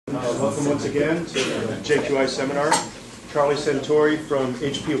Welcome once again to the JQI seminar. Charlie Santori from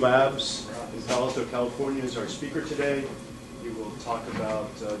HP Labs in Palo Alto, California is our speaker today. He will talk about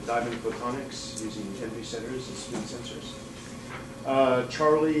diamond photonics using NV centers and spin sensors.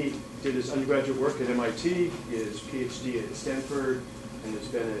 Charlie did his undergraduate work at MIT, his PhD at Stanford, and has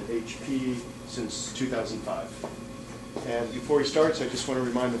been at HP since 2005. And before he starts, I just want to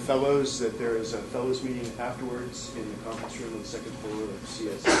remind the fellows that there is a fellows meeting afterwards in the conference room on the second floor of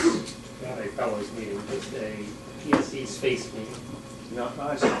CSS. Not a fellows meeting, just a PSC space meeting. Not,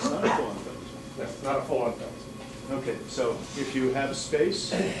 so it's not a full-on fellows. No, not a full-on fellows. Okay, so if you have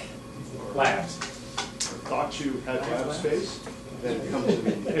space, Labs. thought you had to have space, then come to the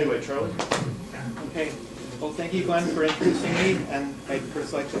meeting. Anyway, Charlie. Okay. Well, thank you, Glenn, for introducing me, and I'd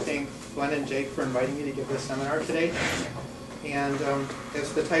first like to thank Glenn and Jake for inviting me to give this seminar today. And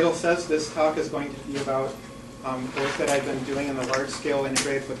as the title says, this talk is going to be about work that I've been doing in the Large-Scale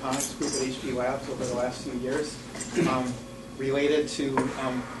Integrated Photonics group at HP Labs over the last few years, related to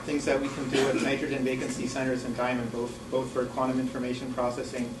things that we can do with nitrogen-vacancy centers and diamond, both for quantum information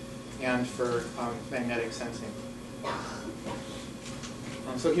processing and for magnetic sensing.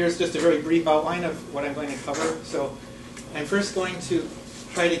 So here's just a very brief outline of what I'm going to cover. So I'm first going to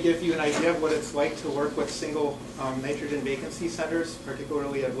try to give you an idea of what it's like to work with single nitrogen vacancy centers,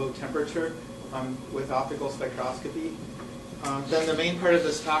 particularly at low temperature with optical spectroscopy. Then the main part of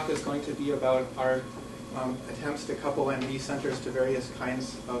this talk is going to be about our attempts to couple NV centers to various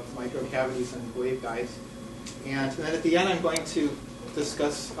kinds of microcavities and waveguides. And then at the end I'm going to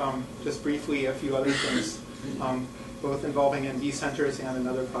discuss just briefly a few other things, both involving NV centers and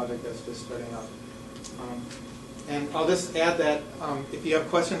another project that's just starting up. And I'll just add that if you have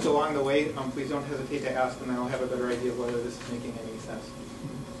questions along the way, please don't hesitate to ask, and then I'll have a better idea of whether this is making any sense.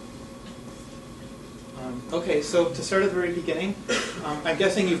 Okay, so to start at the very beginning, I'm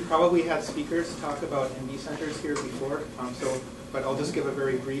guessing you've probably had speakers talk about NV centers here before, but I'll just give a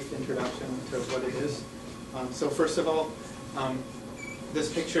very brief introduction to what it is. So first of all,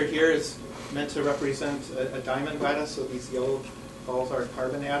 this picture here is meant to represent a diamond lattice, so these yellow balls are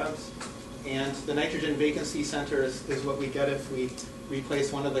carbon atoms. And the nitrogen vacancy center is what we get if we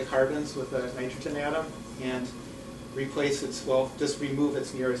replace one of the carbons with a nitrogen atom and replace its, well, just remove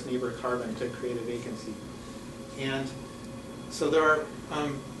its nearest neighbor carbon to create a vacancy. And so there are,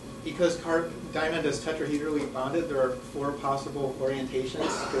 because diamond is tetrahedrally bonded, there are 4 possible orientations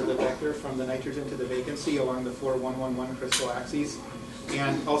for the vector from the nitrogen to the vacancy along the 4 1-1-1 crystal axes.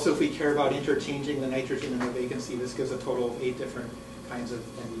 And also, if we care about interchanging the nitrogen and the vacancy, this gives a total of 8 different kinds of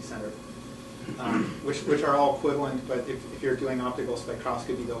NV center, which are all equivalent, but if you're doing optical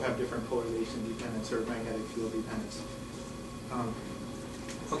spectroscopy, they'll have different polarization dependence or magnetic field dependence.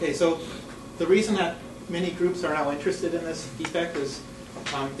 Okay, so the reason that many groups are now interested in this defect is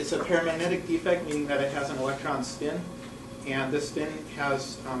it's a paramagnetic defect, meaning that it has an electron spin, and this spin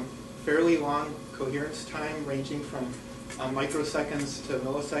has fairly long coherence time, ranging from microseconds to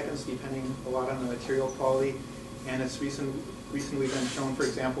milliseconds, depending a lot on the material quality. And it's recently been shown, for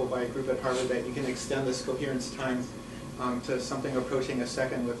example, by a group at Harvard that you can extend this coherence time to something approaching a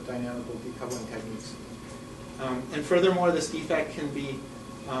second with dynamical decoupling techniques. And furthermore, this defect can be,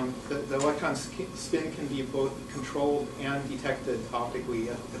 the electron spin can be both controlled and detected optically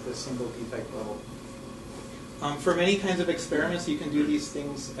at this single defect level. For many kinds of experiments, you can do these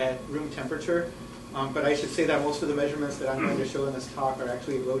things at room temperature. But I should say that most of the measurements that I'm going to show in this talk are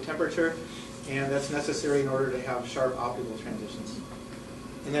actually low temperature, and that's necessary in order to have sharp optical transitions.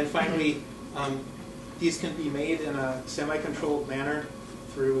 And then finally, these can be made in a semi-controlled manner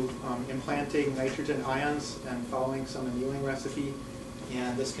through implanting nitrogen ions and following some annealing recipe,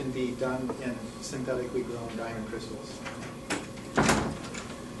 and this can be done in synthetically grown diamond crystals.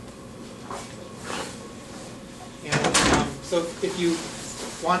 And so if you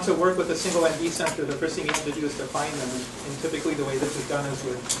want to work with a single NV center, the first thing you have to do is define them. And typically the way this is done is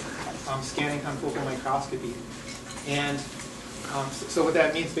with scanning confocal microscopy. And so what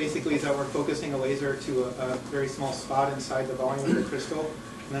that means basically is that we're focusing a laser to a very small spot inside the volume of the crystal,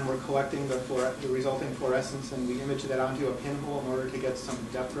 and then we're collecting the resulting fluorescence, and we image that onto a pinhole in order to get some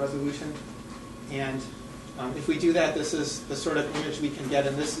depth resolution. And if we do that, this is the sort of image we can get,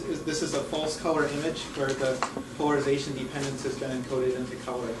 and this is a false color image where the polarization dependence has been encoded into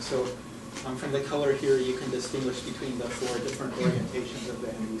color. And so from the color here, you can distinguish between the 4 different orientations of the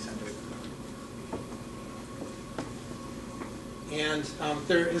NV center. And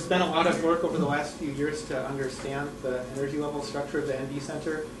there has been a lot of work over the last few years to understand the energy level structure of the NV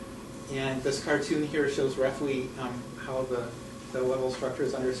center. And this cartoon here shows roughly how the level structure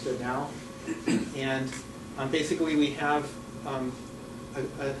is understood now. And basically we have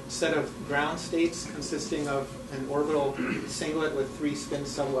a set of ground states consisting of an orbital singlet with 3 spin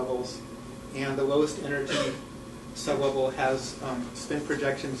sublevels, and the lowest energy sublevel has spin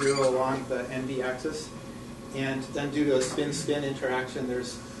projection 0 along the NV axis. And then due to a spin-spin interaction,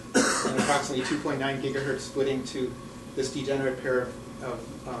 there's an approximately 2.9 gigahertz splitting to this degenerate pair of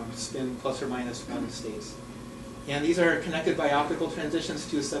spin plus or minus 1 states. And these are connected by optical transitions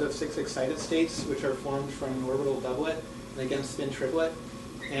to a set of 6 excited states, which are formed from an orbital doublet and again spin triplet.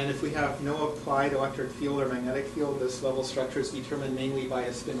 And if we have no applied electric field or magnetic field, this level structure is determined mainly by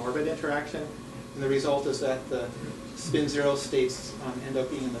a spin-orbit interaction. And the result is that the spin 0 states end up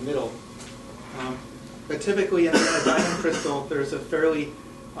being in the middle. But typically in a diamond crystal, there's a fairly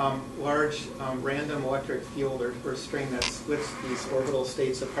large random electric field or string that splits these orbital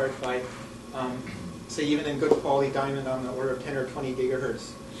states apart by, say, even in good quality diamond on the order of 10 or 20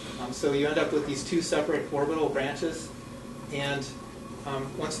 gigahertz. So you end up with these 2 separate orbital branches, and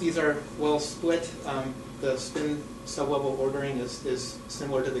once these are well split, the spin sublevel ordering is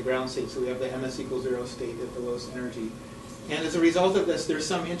similar to the ground state, so we have the MS=0 state at the lowest energy. And as a result of this, there's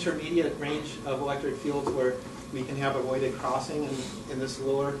some intermediate range of electric fields where we can have avoided crossing in this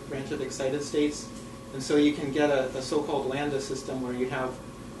lower range of excited states. And so you can get a so-called lambda system where you have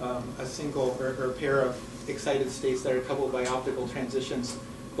a single or pair of excited states that are coupled by optical transitions,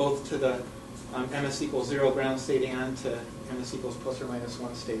 both to the MS=0 ground state and to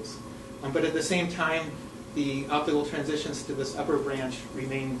MS=±1 states. But at the same time, the optical transitions to this upper branch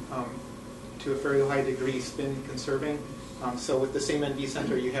remain to a very high degree spin conserving. So with the same NV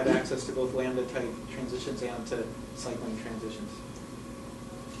center, you have access to both lambda type transitions and to cycling transitions.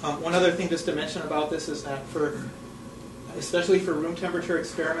 One other thing just to mention about this is that especially for room temperature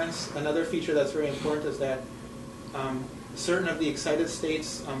experiments, another feature that's very important is that certain of the excited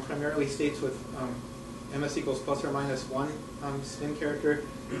states, primarily states with MS=±1 spin character,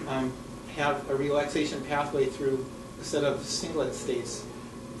 have a relaxation pathway through a set of singlet states.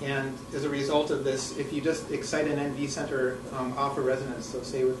 And as a result of this, if you just excite an NV center off a resonance, so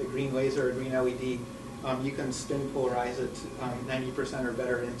say with a green laser or green LED, you can spin polarize it 90% or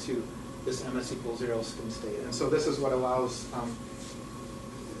better into this MS=0 spin state. And so this is what allows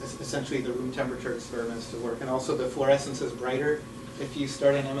essentially the room temperature experiments to work. And also the fluorescence is brighter if you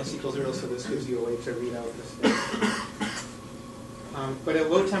start an MS=0, so this gives you a way to read out the state. But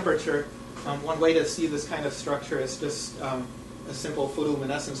at low temperature, one way to see this kind of structure is just a simple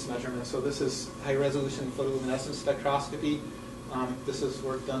photoluminescence measurement. So this is high-resolution photoluminescence spectroscopy. This is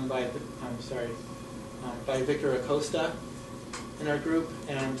work done by Victor Acosta in our group.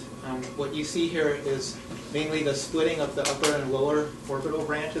 And what you see here is mainly the splitting of the upper and lower orbital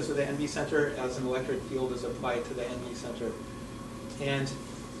branches of the NV center as an electric field is applied to the NV center. And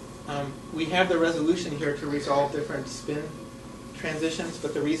we have the resolution here to resolve different spin transitions,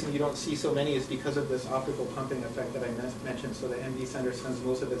 but the reason you don't see so many is because of this optical pumping effect that I mentioned. So the NV center spends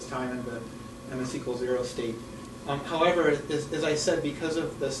most of its time in the MS=0 state. However, as I said, because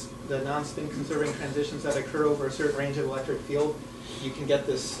of the non-spin conserving transitions that occur over a certain range of electric field, you can get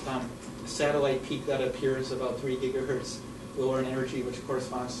this satellite peak that appears about 3 gigahertz lower in energy, which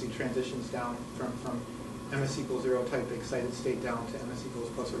corresponds to transitions down from MS=0 type excited state down to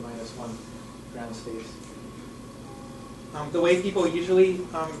MS=±1 ground states. The way people usually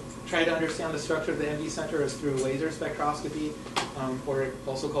try to understand the structure of the NV center is through laser spectroscopy, or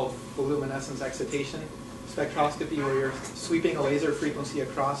also called photoluminescence excitation spectroscopy, where you're sweeping a laser frequency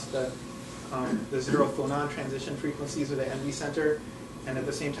across the 0 phonon transition frequencies of the NV center, and at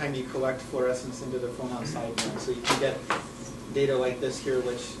the same time you collect fluorescence into the phonon sideband. So you can get data like this here,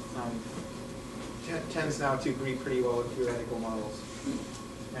 which tends now to agree pretty well with theoretical models.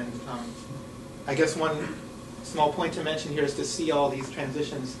 And I guess one small point to mention here is to see all these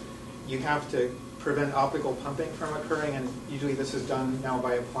transitions, you have to prevent optical pumping from occurring, and usually this is done now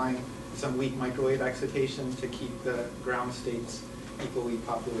by applying some weak microwave excitation to keep the ground states equally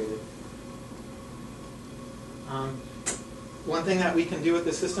populated. One thing that we can do with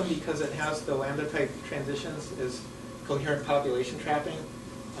the system, because it has the lambda type transitions, is coherent population trapping.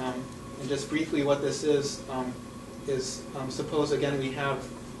 And just briefly what this is suppose again we have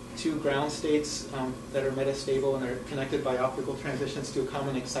 2 ground states that are metastable and are connected by optical transitions to a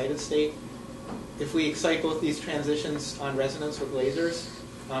common excited state. If we excite both these transitions on resonance with lasers,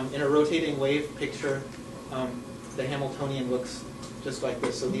 in a rotating wave picture, the Hamiltonian looks just like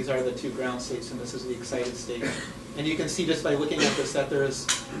this. So these are the 2 ground states, and this is the excited state. And you can see just by looking at this that there is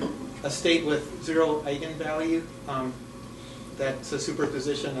a state with 0 eigenvalue that's a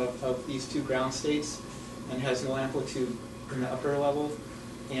superposition of these 2 ground states and has no amplitude in the upper level.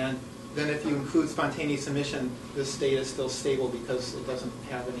 And then if you include spontaneous emission, this state is still stable because it doesn't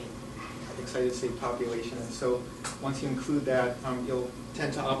have any excited state population. And so once you include that, you'll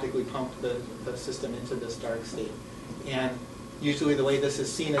tend to optically pump the system into this dark state. And usually the way this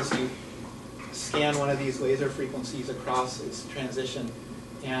is seen is you scan one of these laser frequencies across its transition,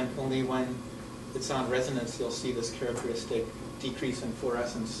 and only when it's on resonance you'll see this characteristic decrease in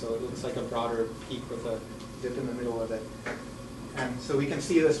fluorescence. So it looks like a broader peak with a dip in the middle of it. And so we can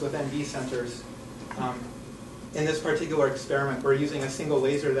see this with NV centers. In this particular experiment, we're using a single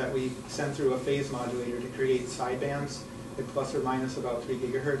laser that we send through a phase modulator to create sidebands at plus or minus about 3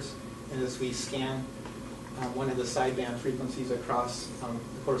 gigahertz. And as we scan one of the sideband frequencies across the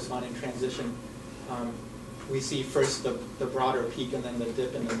corresponding transition, we see first the broader peak and then the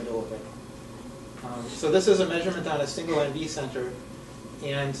dip in the middle of it. So this is a measurement on a single NV center,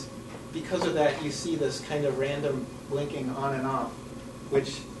 and because of that you see this kind of random blinking on and off,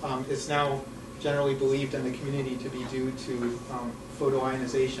 which is now generally believed in the community to be due to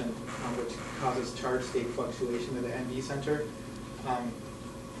photoionization, which causes charge state fluctuation in the NV center.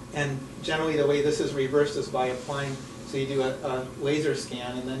 And generally the way this is reversed is by applying, so you do a laser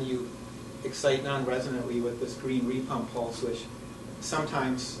scan and then you excite non-resonantly with this green repump pulse, which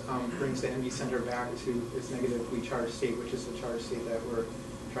sometimes brings the NV center back to its negatively charged state, which is the charge state that we're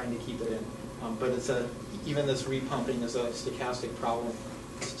trying to keep it in. But it's even this repumping is a stochastic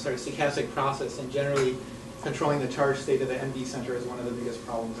process, and generally controlling the charge state of the NV center is one of the biggest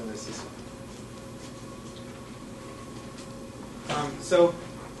problems in this system. So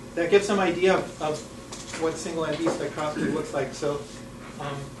that gives some idea of what single NV spectroscopy looks like. So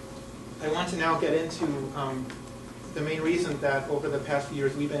I want to now get into the main reason that over the past few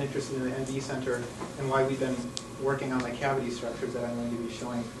years we've been interested in the NV center and why we've been working on the cavity structures that I'm going to be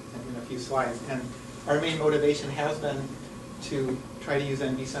showing in a few slides. And our main motivation has been to try to use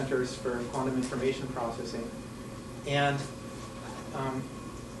NV centers for quantum information processing. And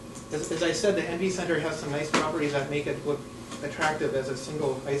as I said, the NV center has some nice properties that make it look attractive as a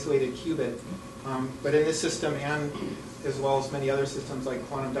single isolated qubit. But in this system, and as well as many other systems like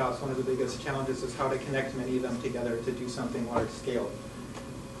quantum dots, one of the biggest challenges is how to connect many of them together to do something large scale.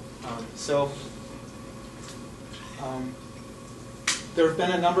 There have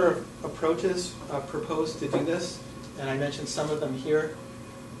been a number of approaches proposed to do this, and I mentioned some of them here.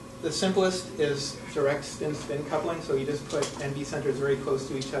 The simplest is direct spin-spin coupling, so you just put NV centers very close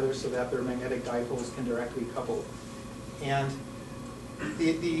to each other so that their magnetic dipoles can directly couple. And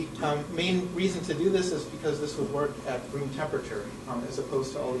the main reason to do this is because this would work at room temperature as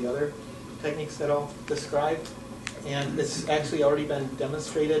opposed to all the other techniques that I'll describe. And it's actually already been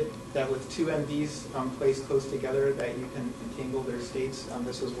demonstrated that with two NVs placed close together that you can entangle their states.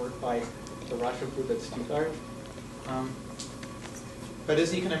 This was work by the Rocha group at Stuttgart. But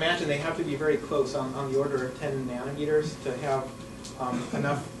as you can imagine, they have to be very close, on the order of 10 nanometers, to have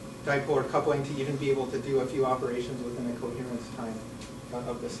enough dipolar coupling to even be able to do a few operations within a coherence time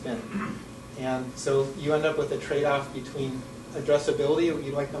of the spin. And so you end up with a trade-off between addressability,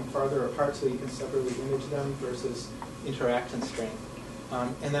 you'd like them farther apart so you can separately image them, versus interaction strength.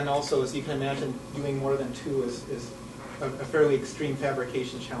 And then also, as you can imagine, doing more than two is a fairly extreme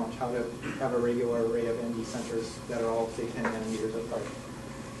fabrication challenge, how to have a regular array of NV centers that are all, say, 10 nanometers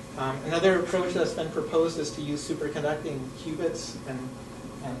apart. Another approach that's been proposed is to use superconducting qubits and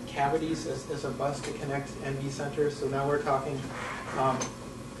cavities as a bus to connect NV centers. So now we're talking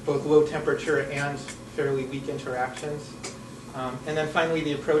both low temperature and fairly weak interactions. And then finally,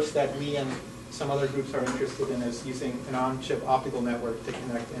 the approach that we and some other groups are interested in is using an on-chip optical network to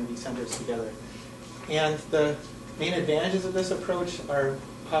connect NV centers together. And the main advantages of this approach are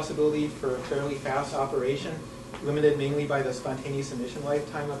possibility for fairly fast operation, limited mainly by the spontaneous emission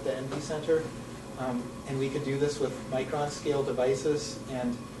lifetime of the NV center. And we could do this with micron-scale devices,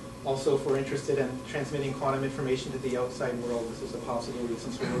 and also if we're interested in transmitting quantum information to the outside world, this is a possibility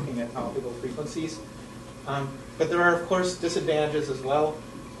since we're looking at optical frequencies. But there are, of course, disadvantages as well.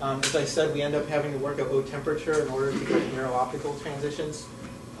 As I said, we end up having to work at low temperature in order to get narrow optical transitions.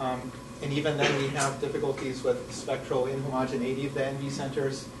 And even then, we have difficulties with spectral inhomogeneity of the NV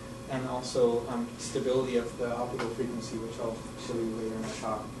centers, and also stability of the optical frequency, which I'll show you later in the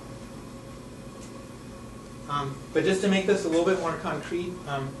talk. But just to make this a little bit more concrete,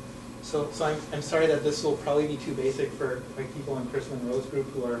 so I'm sorry that this will probably be too basic for like people in Chris Monroe's group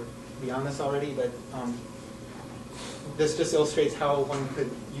who are beyond this already, but this just illustrates how one could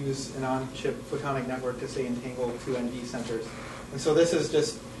use an on-chip photonic network to, say, entangle two NV centers. And so this is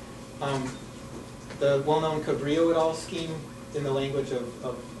just the well-known Cabrillo et al. Scheme in the language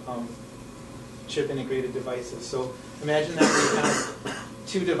of chip-integrated devices. So imagine that we have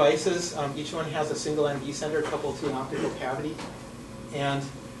two devices. Each one has a single NV center coupled to an optical cavity. And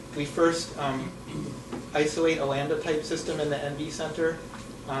we first isolate a lambda type system in the NV center.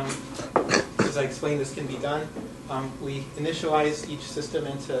 As I explained, this can be done. We initialize each system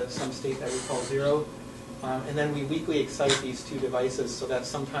into some state that we call 0. And then we weakly excite these two devices so that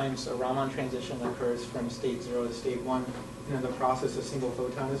sometimes a Raman transition occurs from state 0 to state 1. And in the process, a single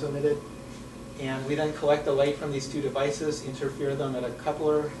photon is emitted. And we then collect the light from these two devices, interfere them at a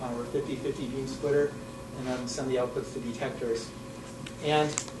coupler or 50-50 beam splitter, and then send the outputs to detectors. And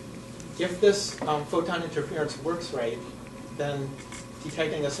if this photon interference works right, then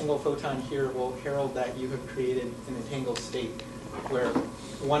detecting a single photon here will herald that you have created an entangled state where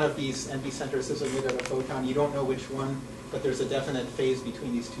one of these NV centers has emitted a photon. You don't know which one, but there's a definite phase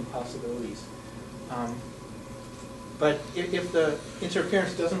between these two possibilities. But if the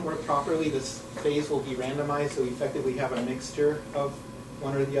interference doesn't work properly, this phase will be randomized, so we effectively have a mixture of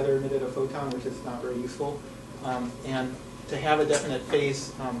one or the other emitted a photon, which is not very useful. And to have a definite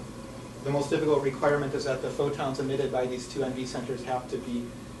phase, the most difficult requirement is that the photons emitted by these two NV centers have to be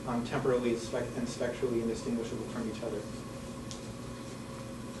temporally and spectrally indistinguishable from each other.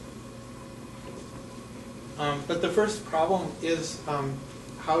 But the first problem is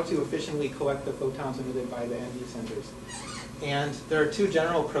how to efficiently collect the photons emitted by the NV centers. And there are two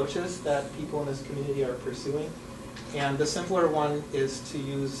general approaches that people in this community are pursuing. And the simpler one is to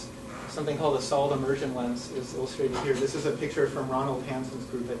use something called a solid immersion lens, is illustrated here. This is a picture from Ronald Hansen's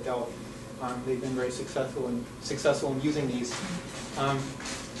group at Delft. They've been very successful in using these.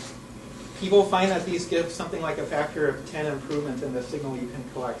 People find that these give something like a factor of 10 improvement in the signal you can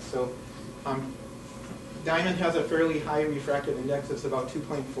collect. So diamond has a fairly high refractive index. It's about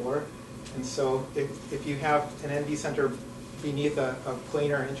 2.4. And so if you have an NV center beneath a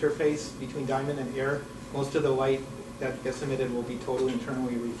planar interface between diamond and air, most of the light that gets emitted will be totally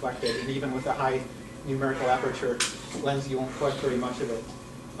internally reflected. And even with a high numerical aperture lens, you won't collect very much of it.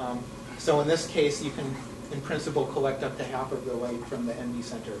 So in this case, you can, in principle, collect up to half of the light from the NV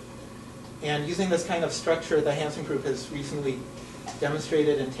center. And using this kind of structure, the Hansen group has recently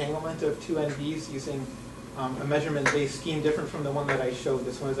demonstrated entanglement of two NVs using a measurement-based scheme different from the one that I showed.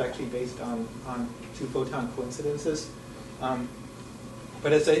 This one is actually based on two photon coincidences.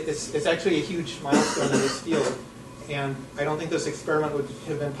 But it's actually a huge milestone in this field. And I don't think this experiment would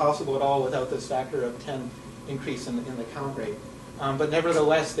have been possible at all without this factor of 10 increase in the count rate. But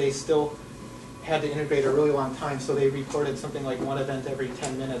nevertheless, they still had to integrate a really long time, so they reported something like one event every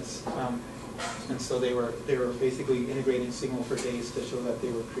 10 minutes. And so they were basically integrating signal for days to show that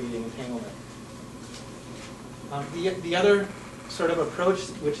they were creating entanglement. The other sort of approach,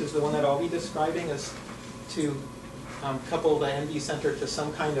 which is the one that I'll be describing, is to couple the NV center to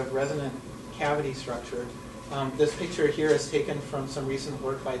some kind of resonant cavity structure. This picture here is taken from some recent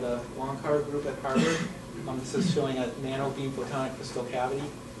work by the Laboratories group at Harvard. This is showing a nano-beam photonic crystal cavity.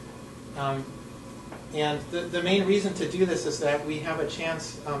 And the main reason to do this is that we have a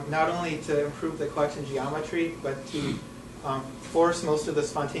chance not only to improve the collection geometry, but to force most of the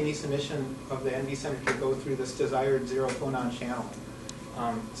spontaneous emission of the NV center to go through this desired zero phonon channel.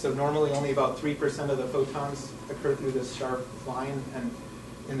 So normally only about 3% of the photons occur through this sharp line, and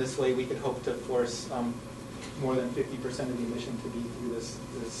in this way we could hope to force more than 50% of the emission to be through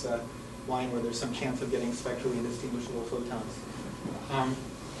this line where there's some chance of getting spectrally indistinguishable photons.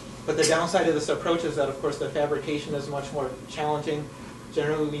 But the downside of this approach is that, of course, the fabrication is much more challenging.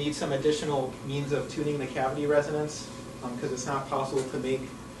 Generally, we need some additional means of tuning the cavity resonance because it's not possible to make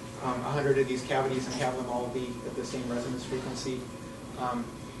 100 of these cavities and have them all be at the same resonance frequency.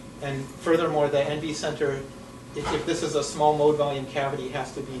 And furthermore, the NV center, if this is a small mode volume cavity,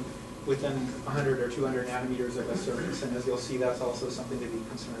 has to be within 100 or 200 nanometers of a surface. And as you'll see, that's also something to be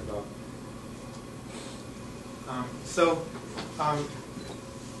concerned about.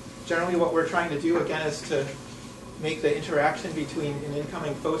 Generally what we're trying to do, again, is to make the interaction between an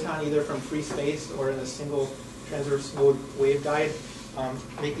incoming photon, either from free space or in a single transverse mode waveguide,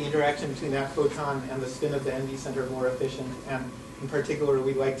 make the interaction between that photon and the spin of the NV center more efficient. And in particular,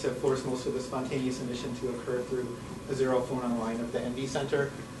 we'd like to force most of the spontaneous emission to occur through a zero phonon line of the NV center.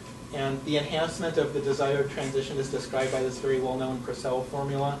 And the enhancement of the desired transition is described by this very well-known Purcell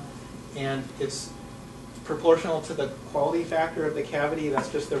formula. And it's proportional to the quality factor of the cavity. That's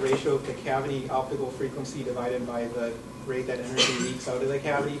just the ratio of the cavity optical frequency divided by the rate that energy leaks out of the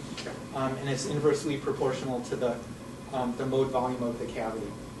cavity. And it's inversely proportional to the mode volume of the cavity.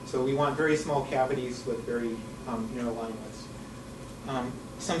 So we want very small cavities with very narrow line widths.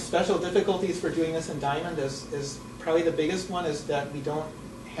 Some special difficulties for doing this in diamond is probably the biggest one is that we don't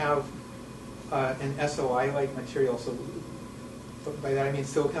have an SOI-like material. So by that I mean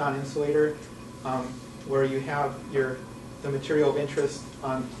silicon insulator, where you have the material of interest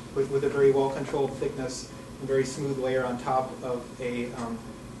with a very well-controlled thickness and very smooth layer on top of a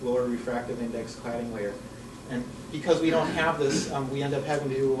lower refractive index cladding layer. And because we don't have this, we end up having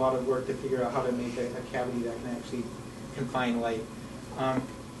to do a lot of work to figure out how to make a cavity that can actually confine light.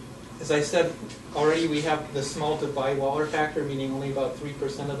 As I said already, we have the small to Biwaller factor, meaning only about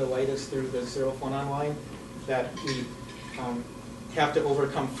 3% of the light is through the zero phonon line that we have to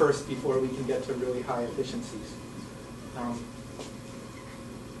overcome first before we can get to really high efficiencies.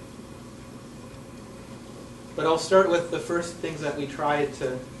 But I'll start with the first things that we tried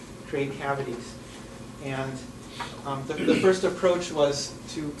to create cavities. And the first approach was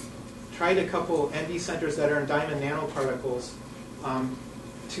to try to couple NV centers that are in diamond nanoparticles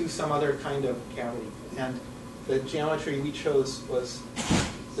to some other kind of cavity. And the geometry we chose was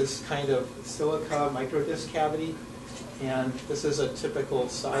this kind of silica microdisc cavity. And this is a typical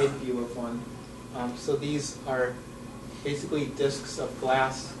side view of one. So these are basically discs of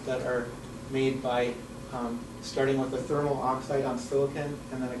glass that are made by starting with a thermal oxide on silicon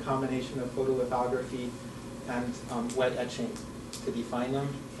and then a combination of photolithography and wet etching to define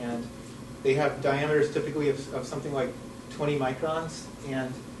them. And they have diameters typically of something like 20 microns,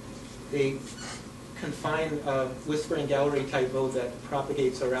 and they confine a whispering gallery type mode that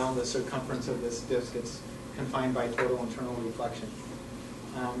propagates around the circumference of this disk. It's confined by total internal reflection.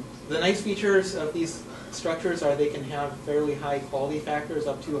 The nice features of these structures are they can have fairly high quality factors,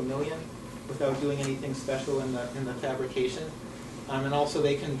 up to 1 million, without doing anything special in the fabrication. And also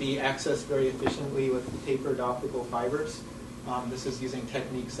they can be accessed very efficiently with tapered optical fibers. This is using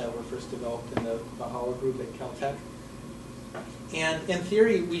techniques that were first developed in the Valhalla group at Caltech. And in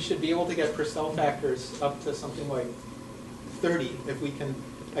theory, we should be able to get Purcell factors up to something like 30 if we can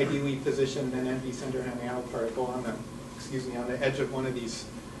ideally position an NV center and a nanoparticle on the edge of one of these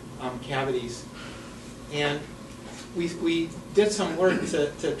cavities. And we did some work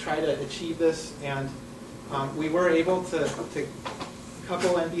to try to achieve this, and we were able to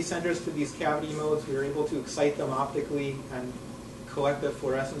couple NV centers to these cavity modes. We were able to excite them optically and collect the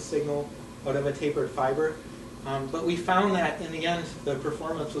fluorescence signal out of a tapered fiber. But we found that in the end, the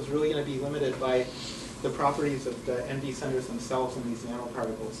performance was really going to be limited by the properties of the NV centers themselves and these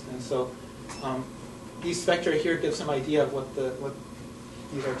nanoparticles. And so these spectra here give some idea of what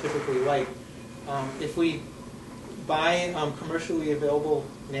these are typically like. If we buy commercially available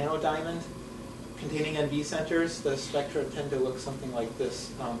nanodiamond containing NV centers, the spectra tend to look something like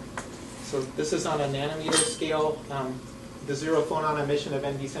this. So this is on a nanometer scale. The zero phonon emission of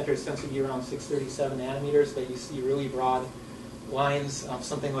NV centers tends to be around 637 nanometers, but you see really broad lines of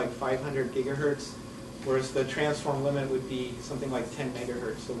something like 500 gigahertz, whereas the transform limit would be something like 10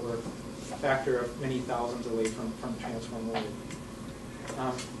 megahertz, so we're a factor of many thousands away from transform limit.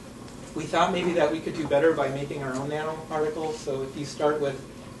 We thought maybe that we could do better by making our own nanoparticles. So if you start with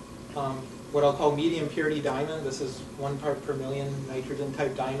what I'll call medium purity diamond, this is 1 part per million nitrogen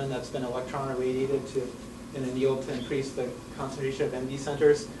type diamond that's been electron irradiated in annealed to increase the concentration of NV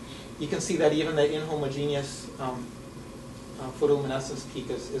centers. You can see that even the inhomogeneous photoluminescence peak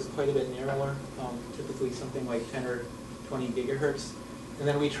is quite a bit narrower, typically something like 10 or 20 gigahertz. And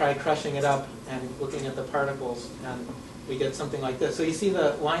then we try crushing it up and looking at the particles, and we get something like this. So you see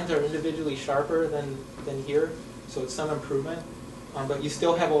the lines are individually sharper than here, so it's some improvement. But you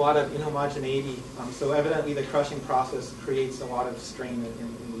still have a lot of inhomogeneity. So evidently the crushing process creates a lot of strain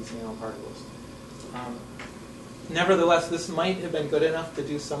in these nanoparticles. Nevertheless, this might have been good enough to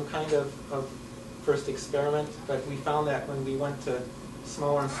do some kind of first experiment, but we found that when we went to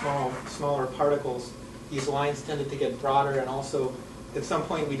smaller and smaller particles, these lines tended to get broader, and also at some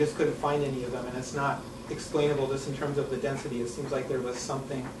point we just couldn't find any of them, and it's not explainable just in terms of the density. It seems like there was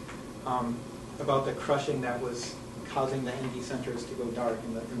something about the crushing that was causing the NV centers to go dark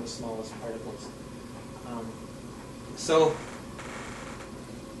in the smallest particles. So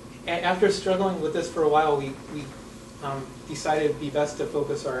after struggling with this for a while, we decided it would be best to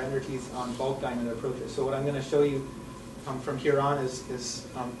focus our energies on bulk diamond approaches. So what I'm going to show you from here on is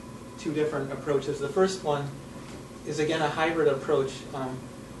 2 different approaches. The first one is, again, a hybrid approach.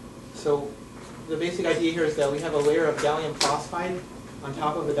 So the basic idea here is that we have a layer of gallium phosphide on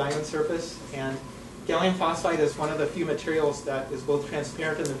top of the diamond surface, and gallium phosphide is one of the few materials that is both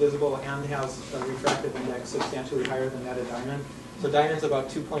transparent in the visible and has a refractive index substantially higher than that of diamond. So diamond's about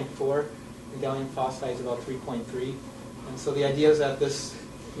 2.4, and gallium phosphide is about 3.3. And so the idea is that this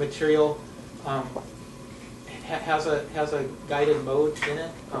material has a guided mode in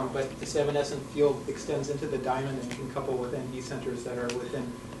it, but its evanescent field extends into the diamond and can couple with NV centers that are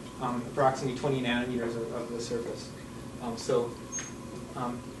within approximately 20 nanometers of the surface. So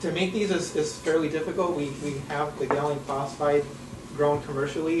To make these is fairly difficult. We have the gallium phosphide grown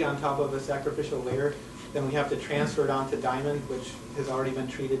commercially on top of a sacrificial layer. Then we have to transfer it onto diamond, which has already been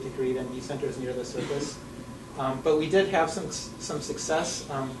treated to create NV centers near the surface. But we did have some success.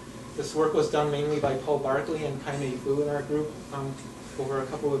 This work was done mainly by Paul Barkley and Kai-Mei Fu in our group over a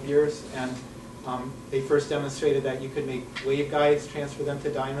couple of years. And they first demonstrated that you could make waveguides, transfer them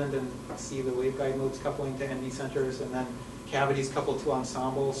to diamond, and see the waveguide modes coupling to NV centers, and then cavities coupled to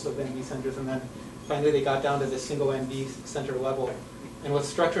ensembles of NV centers. And then finally they got down to the single NV center level. And with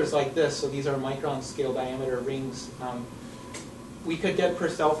structures like this, so these are micron scale diameter rings, we could get per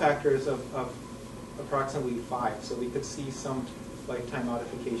cell factors of approximately 5. So we could see some lifetime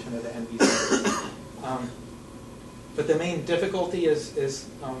modification of the NV centers. But the main difficulty is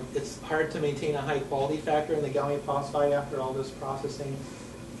it's hard to maintain a high quality factor in the gallium phosphide after all this processing.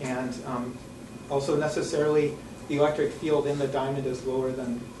 And also necessarily the electric field in the diamond is lower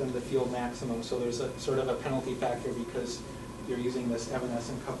than the field maximum. So there's a sort of a penalty factor because you're using this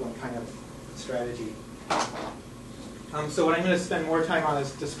evanescent coupling kind of strategy. So what I'm going to spend more time on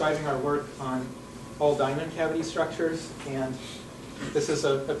is describing our work on all diamond cavity structures. And this is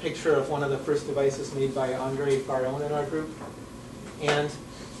a picture of one of the first devices made by Andre Faron in our group. And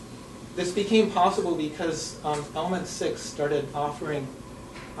this became possible because Element 6 started offering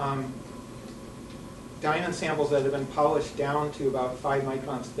diamond samples that have been polished down to about 5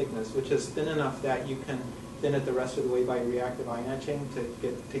 microns thickness, which is thin enough that you can thin it the rest of the way by reactive ion etching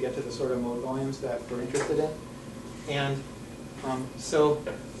to get to the sort of mode volumes that we're interested in. And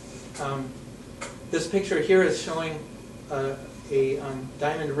this picture here is showing a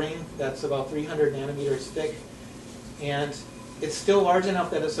diamond ring that's about 300 nanometers thick, and it's still large enough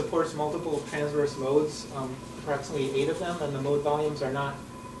that it supports multiple transverse modes, approximately 8 of them, and the mode volumes are not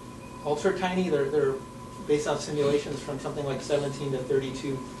ultra tiny. They're based on simulations from something like 17 to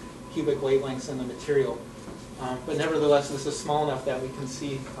 32 cubic wavelengths in the material. But nevertheless, this is small enough that we can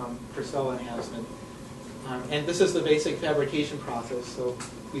see per cell enhancement. And this is the basic fabrication process. So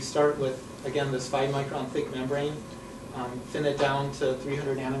we start with, again, this 5 micron thick membrane, thin it down to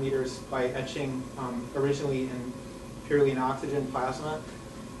 300 nanometers by etching originally purely in oxygen plasma.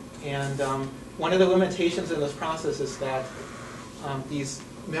 And one of the limitations in this process is that these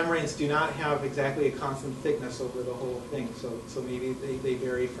membranes do not have exactly a constant thickness over the whole thing. So maybe they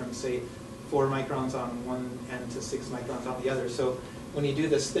vary from, say, 4 microns on one end to 6 microns on the other. So when you do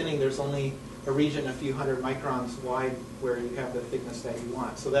this thinning, there's only a region a few hundred microns wide where you have the thickness that you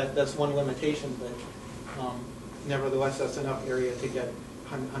want. So that's one limitation, but nevertheless, that's enough area to get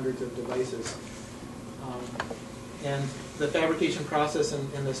hundreds of devices. And the fabrication process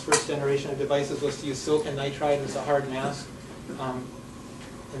in this first generation of devices was to use silicon nitride as a hard mask,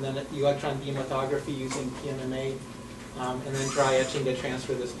 and then electron beam lithography using PMMA, and then dry etching to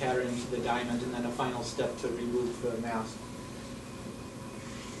transfer this pattern into the diamond, and then a final step to remove the mask.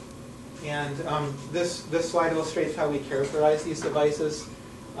 And this slide illustrates how we characterize these devices.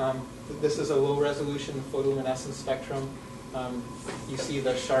 This is a low-resolution photoluminescence spectrum. You see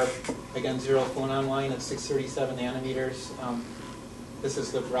the sharp, again, zero phonon line at 637 nanometers. This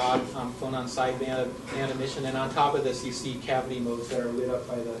is the broad phonon sideband emission, and on top of this, you see cavity modes that are lit up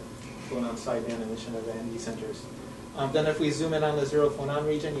by the phonon sideband emission of the NV centers. Then if we zoom in on the zero phonon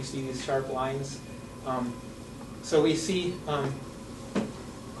region, you see these sharp lines. So we see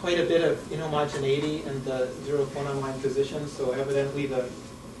quite a bit of inhomogeneity in the zero phonon line position. So evidently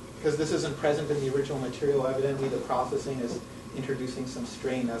because this isn't present in the original material, evidently the processing is introducing some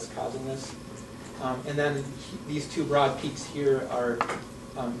strain that's causing this. And then these two broad peaks here are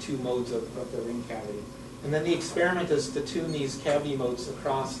 2 modes of the ring cavity. And then the experiment is to tune these cavity modes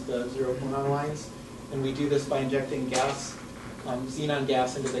across the zero phonon lines. And we do this by injecting gas, xenon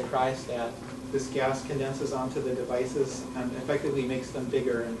gas, into the cryostat. This gas condenses onto the devices and effectively makes them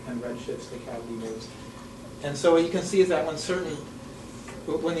bigger and redshifts the cavity modes. And so what you can see is that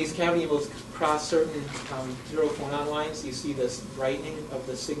when these cavity modes cross certain zero phonon lines, you see this brightening of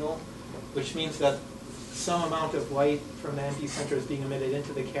the signal, which means that some amount of light from the NV center is being emitted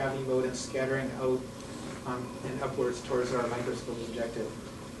into the cavity mode and scattering out and upwards towards our microscope objective.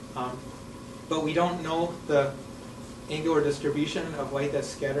 But we don't know the angular distribution of light that's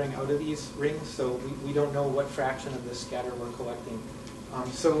scattering out of these rings, so we don't know what fraction of this scatter we're collecting.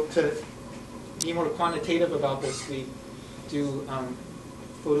 So to be more quantitative about this, we do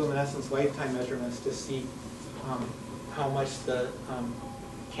photoluminescence lifetime measurements to see how much the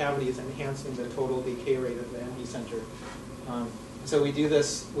cavity is enhancing the total decay rate of the NV center. So we do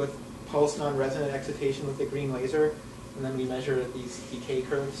this with pulse non-resonant excitation with the green laser, and then we measure these decay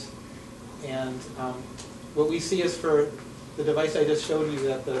curves. And what we see is for the device I just showed you,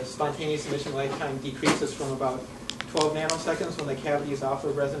 that the spontaneous emission lifetime decreases from about 12 nanoseconds when the cavity is off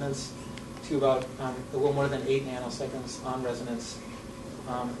of resonance to about a little more than 8 nanoseconds on resonance.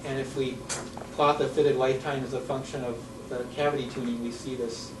 And if we plot the fitted lifetime as a function of the cavity tuning, we see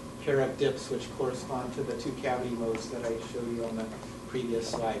this pair of dips which correspond to the two cavity modes that I showed you on the previous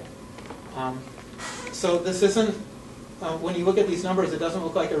slide. So this isn't, when you look at these numbers, it doesn't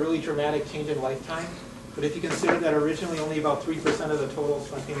look like a really dramatic change in lifetime. But if you consider that originally only about 3% of the total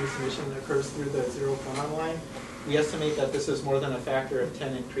spontaneous emission occurs through the zero phonon line, we estimate that this is more than a factor of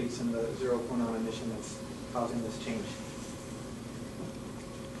 10 increase in the zero phonon emission that's causing this change.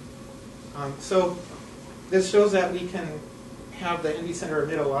 So this shows that we can have the NV center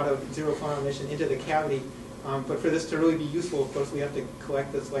emit a lot of zero phonon emission into the cavity. But for this to really be useful, of course, we have to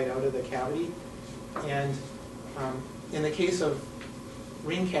collect this light out of the cavity. And in the case of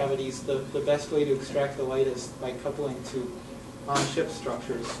ring cavities, the best way to extract the light is by coupling to on-chip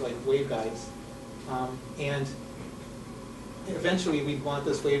structures like waveguides. And eventually we'd want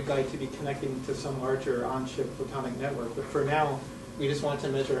this waveguide to be connecting to some larger on-chip photonic network. But for now, we just want to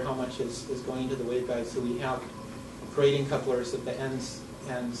measure how much is going to the waveguide. So we have grating couplers at the ends,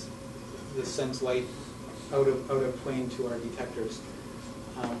 and this sends light out of plane to our detectors.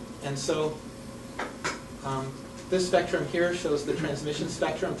 And so this spectrum here shows the transmission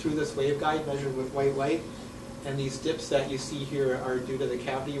spectrum through this waveguide measured with white light. And these dips that you see here are due to the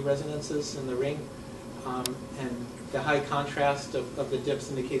cavity resonances in the ring. And the high contrast of the dips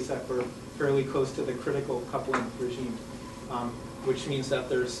indicates that we're fairly close to the critical coupling regime, which means that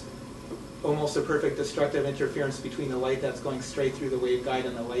there's almost a perfect destructive interference between the light that's going straight through the waveguide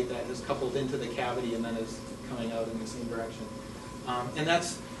and the light that is coupled into the cavity and then is coming out in the same direction. And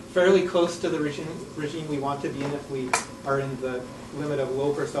that's fairly close to the regime we want to be in if we are in the limit of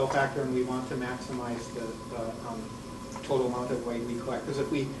low Purcell factor and we want to maximize the total amount of light we collect. Because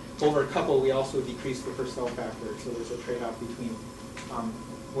if we overcouple, we also decrease the Purcell factor. So there's a trade-off between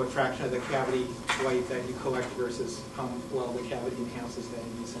what fraction of the cavity light that you collect versus how well the cavity enhances the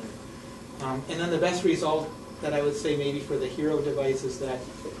NV center. And then the best result that I would say maybe for the HERO device is that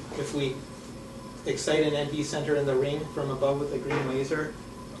if we excite an NV center in the ring from above with a green laser,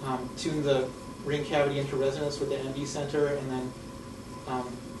 tune the ring cavity into resonance with the NV center, and then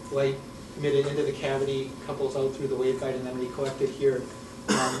light emitted into the cavity couples out through the waveguide, and then we collect it here.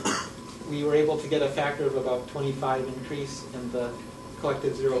 We were able to get a factor of about 25 increase in the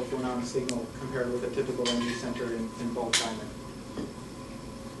collected zero phonon signal compared with a typical NV center in bulk diamond.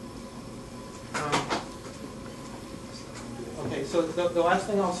 Okay, so the last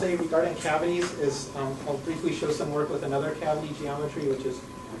thing I'll say regarding cavities is I'll briefly show some work with another cavity geometry, which is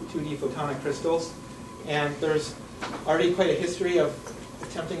 2D photonic crystals. And there's already quite a history of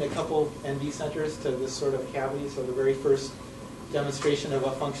attempting to couple NV centers to this sort of cavity. So the very first demonstration of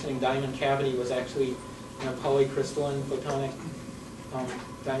a functioning diamond cavity was actually in a polycrystalline photonic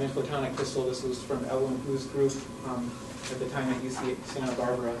diamond photonic crystal. This was from Elwin Hu's group at the time at UC Santa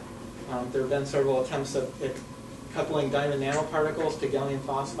Barbara. There have been several attempts at coupling diamond nanoparticles to gallium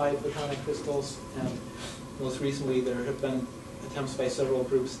phosphide photonic crystals, and most recently there have been attempts by several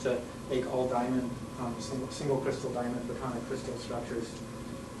groups to make all diamond, single crystal diamond photonic crystal structures.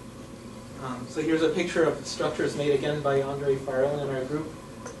 So here's a picture of structures made again by Andre Farrell in our group,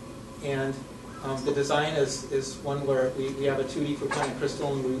 and the design is one where we have a 2D photonic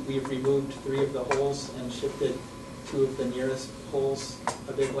crystal, and we've removed 3 of the holes and shifted 2 of the nearest holes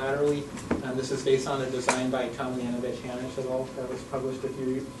a bit laterally. And this is based on a design by Tom Leanovich Hanich et al. That was published a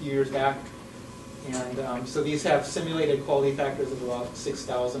few years back. And so these have simulated quality factors of about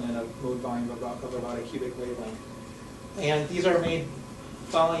 6,000 and a mode volume of about a cubic wavelength. And these are made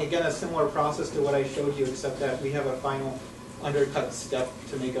following, again, a similar process to what I showed you, except that we have a final undercut step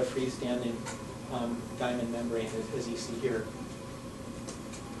to make a freestanding diamond membrane, as you see here.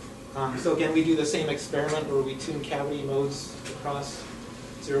 So again, we do the same experiment where we tune cavity modes across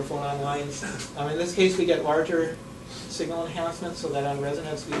zero phonon lines. In this case, we get larger signal enhancement, so that on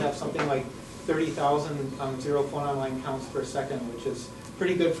resonance we have something like 30,000 zero phonon line counts per second, which is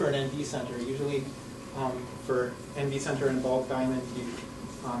pretty good for an NV center. Usually for NV center and bulk diamond,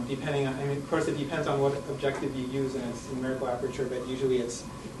 depending on, of course it depends on what objective you use and its numerical aperture, but usually it's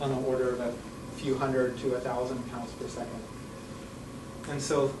on the order of a few hundred to 1,000 counts per second. And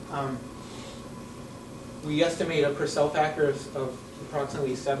so we estimate a Purcell factor of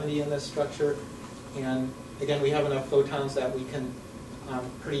approximately 70 in this structure. And again, we have enough photons that we can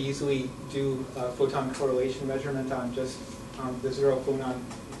pretty easily do a photon correlation measurement on just the zero phonon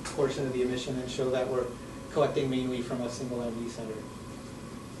portion of the emission and show that we're collecting mainly from a single NV center.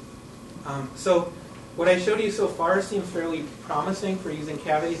 So what I showed you so far seems fairly promising for using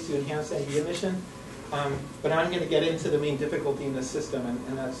cavities to enhance NV emission, but I'm going to get into the main difficulty in the system,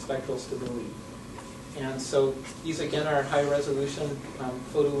 and that's spectral stability. And so these again are high resolution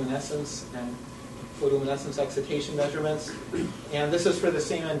photoluminescence and photoluminescence excitation measurements. And this is for the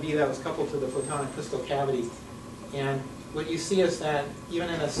same NV that was coupled to the photonic crystal cavity. And what you see is that even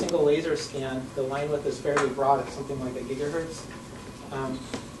in a single laser scan, the line width is fairly broad at something like a gigahertz.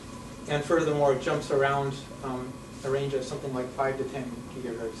 And furthermore, it jumps around a range of something like 5 to 10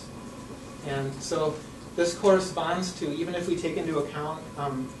 gigahertz. And so this corresponds to, even if we take into account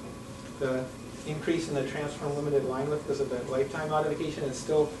the increase in the transform limited line width because of the lifetime modification, it's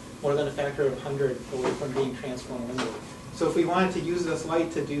still more than a factor of 100 away from being transform limited. So if we wanted to use this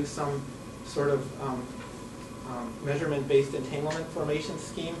light to do some sort of measurement-based entanglement formation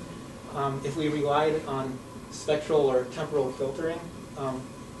scheme, if we relied on spectral or temporal filtering,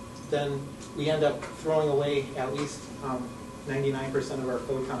 then we end up throwing away at least 99% of our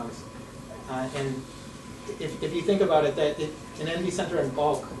photons. And if you think about it, that an NV center in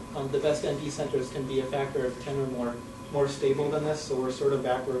bulk, the best NV centers can be a factor of 10 or more stable than this, so we're sort of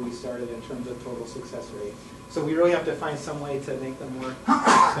back where we started in terms of total success rate. So we really have to find some way to make them more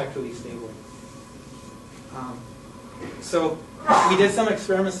spectrally stable. So we did some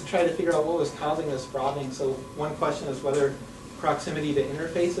experiments to try to figure out what was causing this broadening. So one question is whether proximity to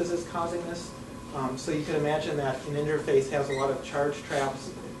interfaces is causing this. So you can imagine that an interface has a lot of charge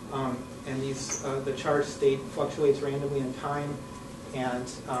traps, and the charge state fluctuates randomly in time, and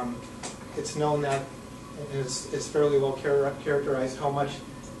it's known that it's fairly well characterized how much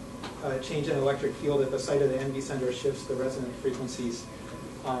change in electric field at the site of the NV center shifts the resonant frequencies.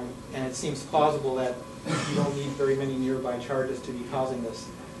 And it seems plausible that you don't need very many nearby charges to be causing this.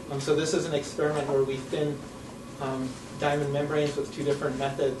 So this is an experiment where we thin diamond membranes with two different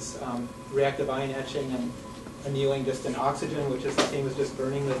methods, reactive ion etching and annealing distant oxygen, which is the same as just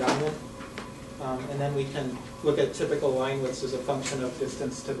burning the diamond. And then we can look at typical line widths as a function of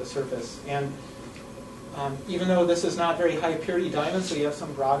distance to the surface. And even though this is not very high purity diamond, so you have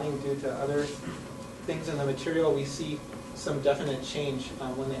some broadening due to other things in the material, we see some definite change.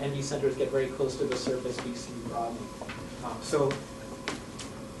 When the NV centers get very close to the surface, we see broadening. So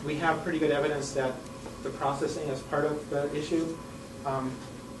we have pretty good evidence that the processing is part of the issue.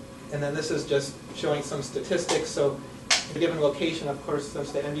 And then this is just showing some statistics. So in a given location, of course,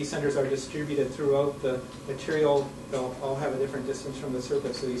 since the NV centers are distributed throughout the material, they'll all have a different distance from the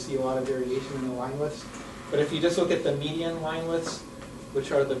surface. So you see a lot of variation in the line widths. But if you just look at the median line widths,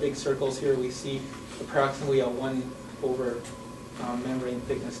 which are the big circles here, we see approximately a 1 over membrane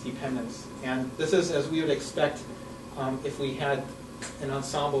thickness dependence. And this is as we would expect if we had an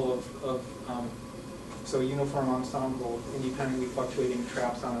ensemble of so a uniform ensemble of independently fluctuating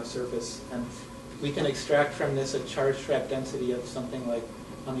traps on a surface. And we can extract from this a charge trap density of something like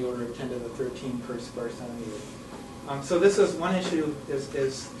on the order of 10 to the 13 per square centimeter. So this is one issue, and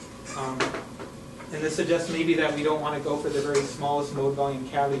this suggests maybe that we don't want to go for the very smallest mode volume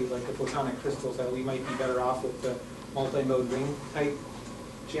cavities like the photonic crystals, that we might be better off with the multi-mode ring type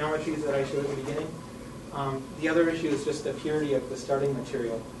geometries that I showed at the beginning. The other issue is just the purity of the starting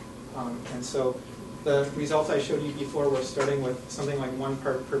material. And so the results I showed you before were starting with something like 1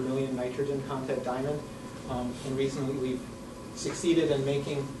 part per million nitrogen content diamond. And recently we've succeeded in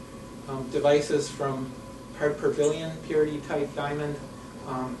making devices from part per billion purity type diamond.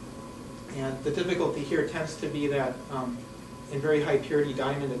 And the difficulty here tends to be that in very high purity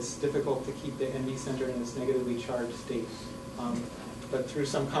diamond, it's difficult to keep the NV center in its negatively charged state. But through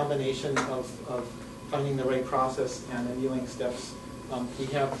some combination of finding the right process and annealing steps, we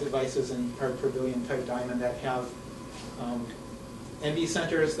have devices in part per billion type diamond that have NV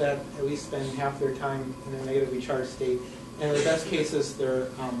centers that at least spend half their time in a negatively charged state. And in the best cases, their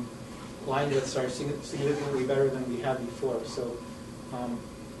line widths are significantly better than we had before. So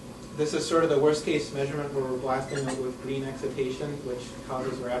this is sort of the worst case measurement where we're blasting it with green excitation, which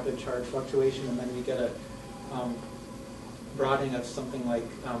causes rapid charge fluctuation, and then we get a broadening of something like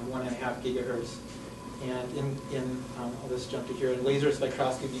 1.5 gigahertz. And I'll just jump to here, in laser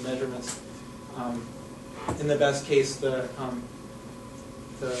spectroscopy measurements, in the best case, the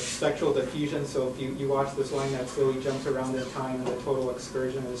spectral diffusion, so if you watch this line that slowly jumps around in time, and the total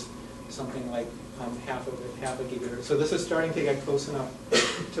excursion is something like half a gigahertz. So this is starting to get close enough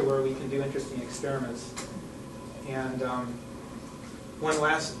to where we can do interesting experiments. And one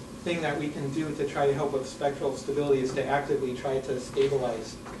last thing that we can do to try to help with spectral stability is to actively try to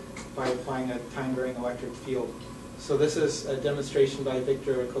stabilize by applying a time-varying electric field. So this is a demonstration by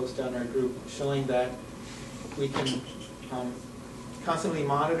Victor Acosta in our group showing that we can constantly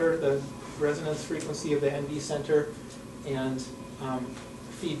monitor the resonance frequency of the NV center and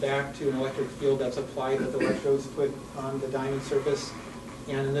feedback to an electric field that's applied with electrodes put on the diamond surface.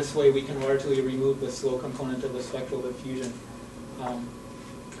 And in this way, we can largely remove the slow component of the spectral diffusion.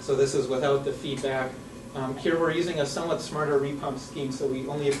 So this is without the feedback. Here we're using a somewhat smarter repump scheme, so we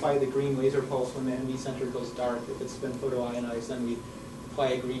only apply the green laser pulse when the NV center goes dark. If it's been photoionized, then we apply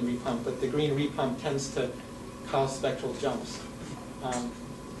a green repump. But the green repump tends to cause spectral jumps.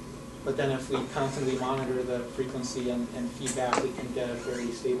 But then if we constantly monitor the frequency and feedback, we can get a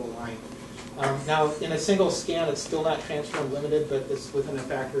very stable line. Now, in a single scan, it's still not transform limited, but it's within a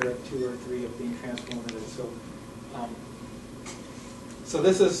factor of 2 or 3 of being transform limited. So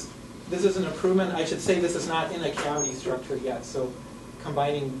this is an improvement. I should say this is not in a cavity structure yet. So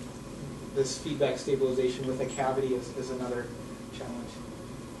combining this feedback stabilization with a cavity is another challenge.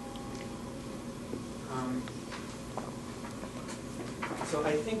 So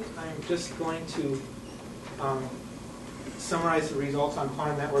I think I'm just going to summarize the results on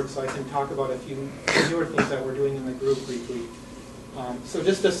quantum networks so I can talk about a few newer things that we're doing in the group briefly. So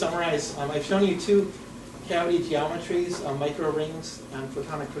just to summarize, I've shown you 2 cavity geometries, micro-rings and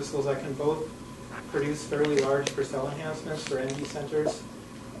photonic crystals that can both produce fairly large Purcell enhancements for NV centers.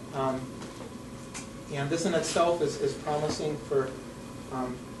 And this in itself is promising for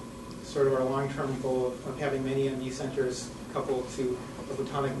sort of our long-term goal of having many NV centers coupled to a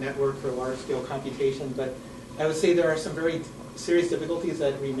photonic network for large-scale computation. But I would say there are some very serious difficulties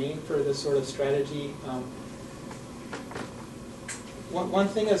that remain for this sort of strategy. One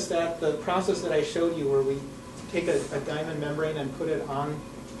thing is that the process that I showed you where we take a diamond membrane and put it on,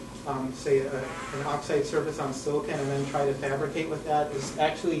 say, an oxide surface on silicon and then try to fabricate with that is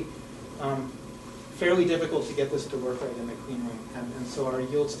actually fairly difficult to get this to work right in the clean room. And so our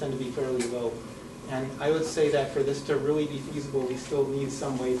yields tend to be fairly low. And I would say that for this to really be feasible, we still need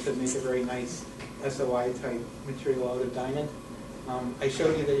some way to make a very nice SOI type material out of diamond. I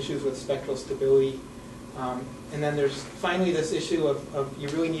showed you the issues with spectral stability. And then there's finally this issue of you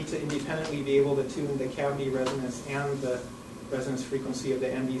really need to independently be able to tune the cavity resonance and the resonance frequency of the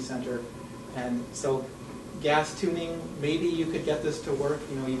NV center. And so gas tuning, maybe you could get this to work.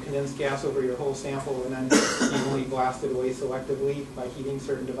 You know, you condense gas over your whole sample and then you only blast it away selectively by heating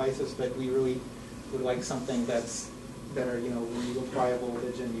certain devices, but we really would like something that's better, you know, when you apply a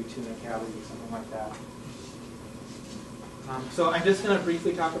voltage and you tune a cavity, something like that. So I'm just going to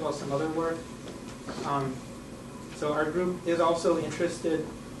briefly talk about some other work. So our group is also interested,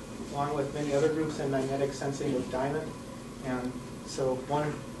 along with many other groups, in magnetic sensing with diamond. And so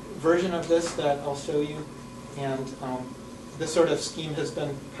one version of this that I'll show you, and this sort of scheme has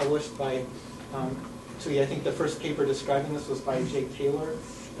been published by, actually I think the first paper describing this was by Jake Taylor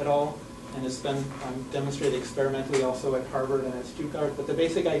et al., and it's been demonstrated experimentally also at Harvard and at Stuttgart. But the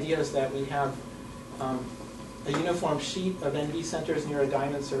basic idea is that we have a uniform sheet of NV centers near a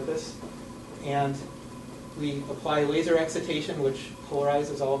diamond surface, and we apply laser excitation, which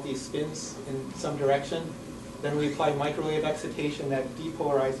polarizes all of these spins in some direction. Then we apply microwave excitation that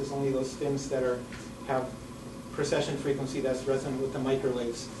depolarizes only those spins that have precession frequency that's resonant with the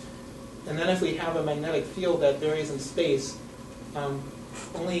microwaves. And then if we have a magnetic field that varies in space,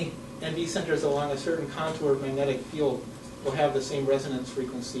 only NV centers along a certain contour of magnetic field will have the same resonance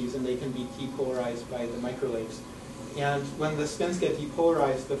frequencies, and they can be depolarized by the microwaves. And when the spins get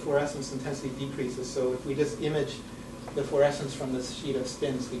depolarized, the fluorescence intensity decreases. So if we just image the fluorescence from this sheet of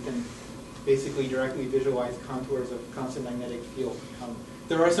spins, we can basically directly visualize contours of constant magnetic field.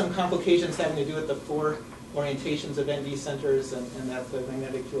 There are some complications having to do with the 4 orientations of NV centers and that the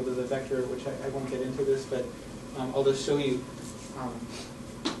magnetic field is a vector, which I won't get into this, but I'll just show you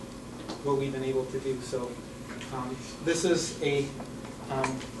what we've been able to do. So this is a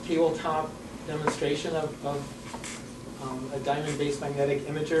tabletop demonstration of a diamond-based magnetic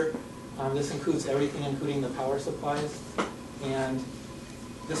imager. This includes everything, including the power supplies. And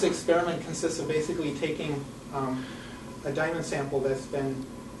this experiment consists of basically taking a diamond sample that's been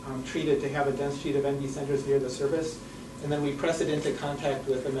treated to have a dense sheet of NV centers near the surface, and then we press it into contact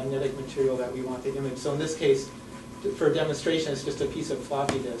with a magnetic material that we want to image. So in this case, for demonstration, it's just a piece of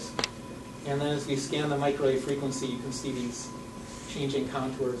floppy disk. And then as we scan the microwave frequency, you can see these changing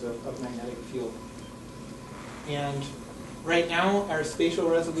contours of magnetic field. And right now, our spatial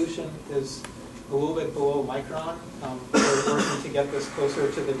resolution is a little bit below micron. We're working to get this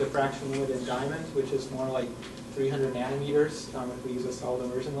closer to the diffraction limit in diamond, which is more like 300 nanometers if we use a solid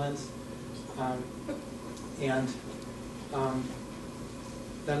immersion lens.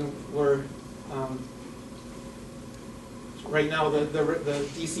 Then we're right now the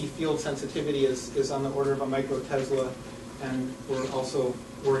DC field sensitivity is on the order of a microtesla, and we're also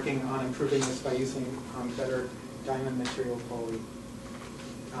working on improving this by using better diamond material quality.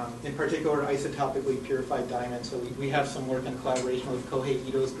 In particular, isotopically purified diamond. So we have some work in collaboration with Kohei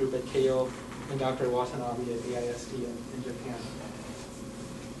Ito's group at KO and Dr. Watanabe at AIST in Japan.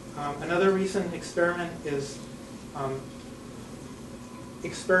 Another recent experiment is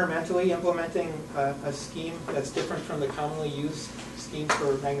experimentally implementing a scheme that's different from the commonly used scheme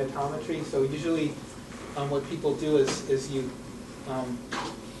for magnetometry. So usually what people do is you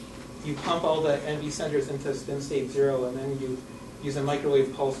pump all the NV centers into spin state 0, and then you use a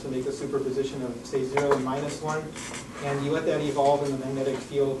microwave pulse to make a superposition of, say, 0 and -1, and you let that evolve in the magnetic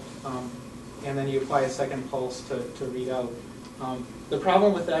field, and then you apply a second pulse to read out. The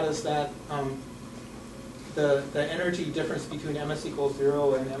problem with that is that the energy difference between ms equals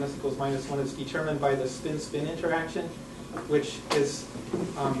 0 and ms equals -1 is determined by the spin-spin interaction, which is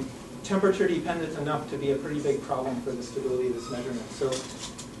temperature dependent enough to be a pretty big problem for the stability of this measurement. So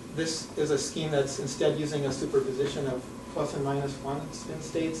this is a scheme that's instead using a superposition of plus and minus 1 spin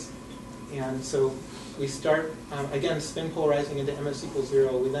states. And so we start, again, spin polarizing into ms equals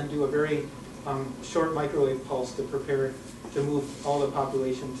 0. We then do a very short microwave pulse to prepare to move all the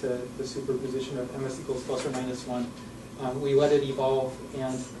population to the superposition of ms equals plus or minus 1. We let it evolve,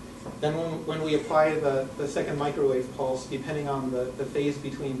 and then when we apply the second microwave pulse, depending on the phase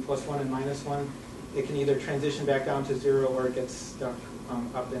between plus 1 and minus 1, it can either transition back down to 0 or it gets stuck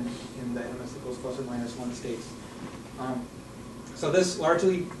up in the ms equals plus or minus 1 states. So this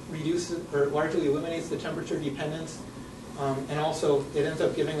largely eliminates the temperature dependence, and also it ends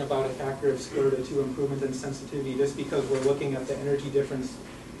up giving about a factor of square root of 2 improvement in sensitivity, just because we're looking at the energy difference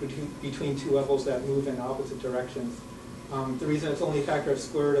between two levels that move in opposite directions. The reason it's only a factor of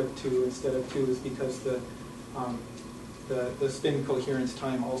square root of 2 instead of 2 is because the spin coherence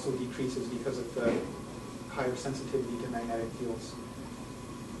time also decreases because of the higher sensitivity to magnetic fields.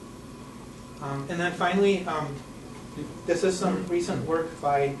 And then finally, this is some recent work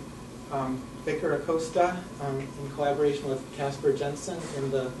by Vicar Acosta in collaboration with Casper Jensen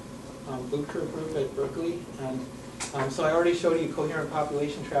in the Blutker group at Berkeley. And so I already showed you coherent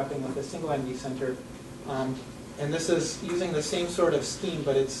population trapping with a single NV center. And this is using the same sort of scheme,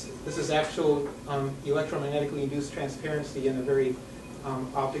 but this is actual electromagnetically induced transparency in a very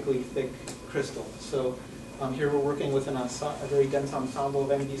optically thick crystal. So here we're working with a very dense ensemble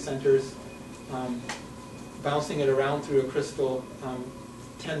of NV centers, bouncing it around through a crystal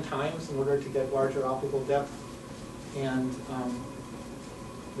 10 times in order to get larger optical depth. And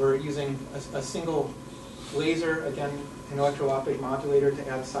we're using a single laser, again, an electro-optic modulator to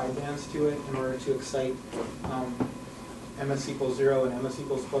add sidebands to it in order to excite ms equals 0 and ms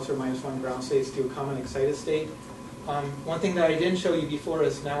equals plus or minus 1 ground states to a common excited state. One thing that I didn't show you before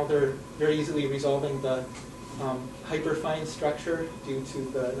is now they're very easily resolving the hyperfine structure due to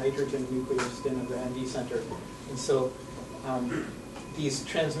the nitrogen nuclear spin of the NV center. And so these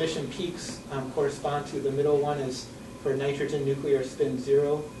transmission peaks correspond to, the middle one is for nitrogen nuclear spin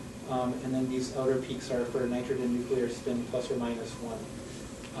 0, and then these outer peaks are for nitrogen nuclear spin plus or minus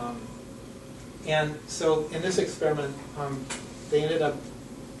 1. And so in this experiment, they ended up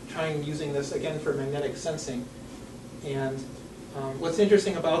using this again for magnetic sensing. And what's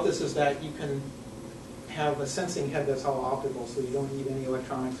interesting about this is that you can have a sensing head that's all optical, so you don't need any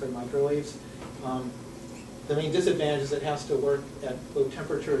electronics or microwaves. The main disadvantage is it has to work at low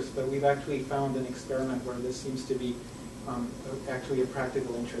temperatures, but we've actually found an experiment where this seems to be actually a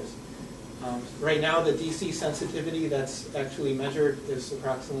practical interest. Right now, the DC sensitivity that's actually measured is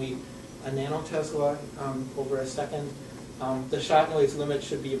approximately a nanotesla over a second. The shot noise limit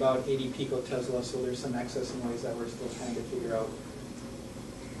should be about 80 picotesla, so there's some excess noise that we're still trying to figure out.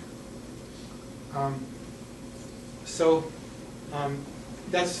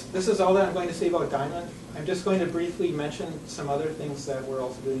 This is all that I'm going to say about diamond. I'm just going to briefly mention some other things that we're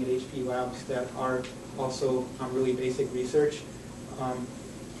also doing at HP Labs that are also really basic research.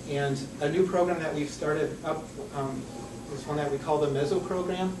 And a new program that we've started up is one that we call the MESO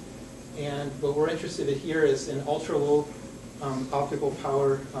program. And what we're interested in here is in ultra-low optical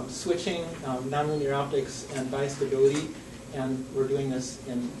power switching, nonlinear optics, and biostability. And we're doing this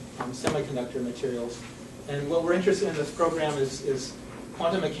in semiconductor materials. And what we're interested in this program is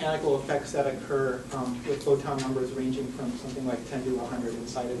quantum mechanical effects that occur with photon numbers ranging from something like 10 to 100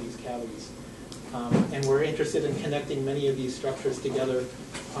 inside of these cavities. And we're interested in connecting many of these structures together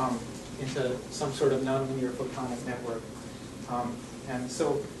into some sort of nonlinear photonic network. And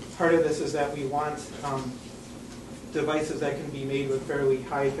so part of this is that we want devices that can be made with fairly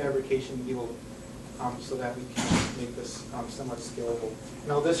high fabrication yield so that we can make this somewhat scalable.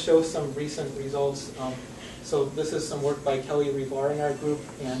 Now this shows some recent results. So this is some work by Kelly Rebar in our group,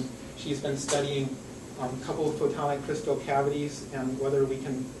 and she's been studying coupled photonic crystal cavities and whether we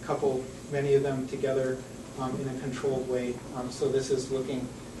can couple many of them together in a controlled way. So this is looking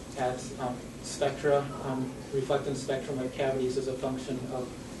at spectra, reflectance spectrum of cavities as a function of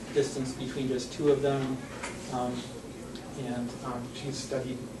distance between just two of them. And she's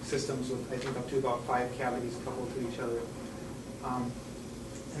studied systems with, I think, up to about 5 cavities coupled to each other.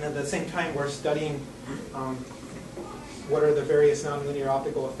 And at the same time, we're studying what are the various nonlinear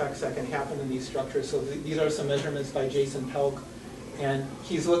optical effects that can happen in these structures. So these are some measurements by Jason Pelk. And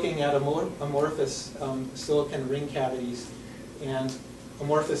he's looking at amorphous silicon ring cavities. And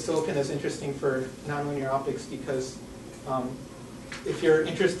amorphous silicon is interesting for nonlinear optics because if you're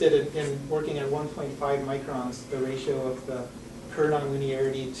interested in working at 1.5 microns, the ratio of the Kerr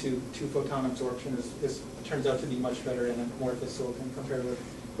nonlinearity to photon absorption turns out to be much better in amorphous silicon compared with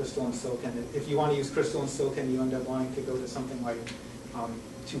crystalline silicon. If you want to use crystalline silicon, you end up wanting to go to something like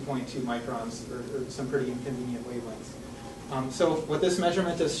 2.2 microns or some pretty inconvenient wavelengths. So what this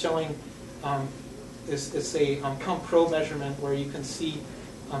measurement is showing is a pump probe measurement where you can see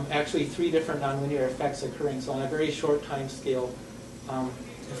actually 3 different nonlinear effects occurring. So on a very short time scale,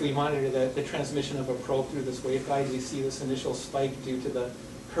 if we monitor the transmission of a probe through this waveguide, we see this initial spike due to the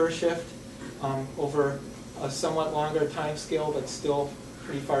Kerr shift. Over a somewhat longer time scale, but still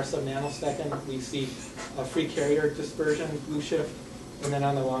pretty far sub-nanosecond, we see a free carrier dispersion, blue shift, and then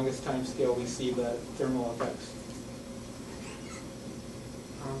on the longest time scale, we see the thermal effects.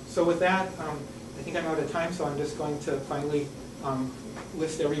 So with that, I think I'm out of time, so I'm just going to finally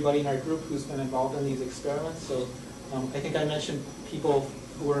list everybody in our group who's been involved in these experiments. So I think I mentioned people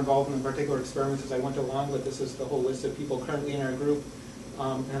who were involved in particular experiments as I went along, but this is the whole list of people currently in our group.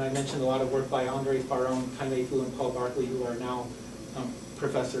 And I mentioned a lot of work by Andre Farone, Kaimei Fu, and Paul Barkley, who are now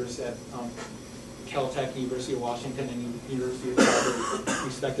professors at Caltech, University of Washington, and University of Calgary,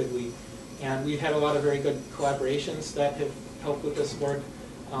 respectively. And we've had a lot of very good collaborations that have helped with this work.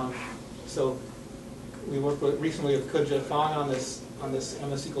 So we worked recently with Kujia Fong on this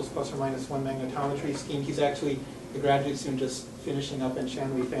MS equals plus or minus 1 magnetometry scheme. He's actually a graduate student just finishing up in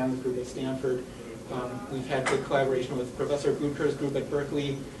Shanwei Fan's group at Stanford. We've had good collaboration with Professor Bucher's group at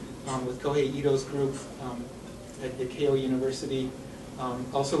Berkeley, with Kohei Ito's group at Keio University.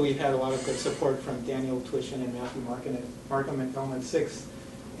 Also, we've had a lot of good support from Daniel Twishin and Matthew Markham at Element 6,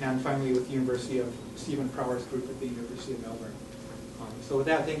 and finally with the University of Stephen Prower's group at the University of Melbourne. So with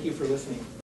that, thank you for listening.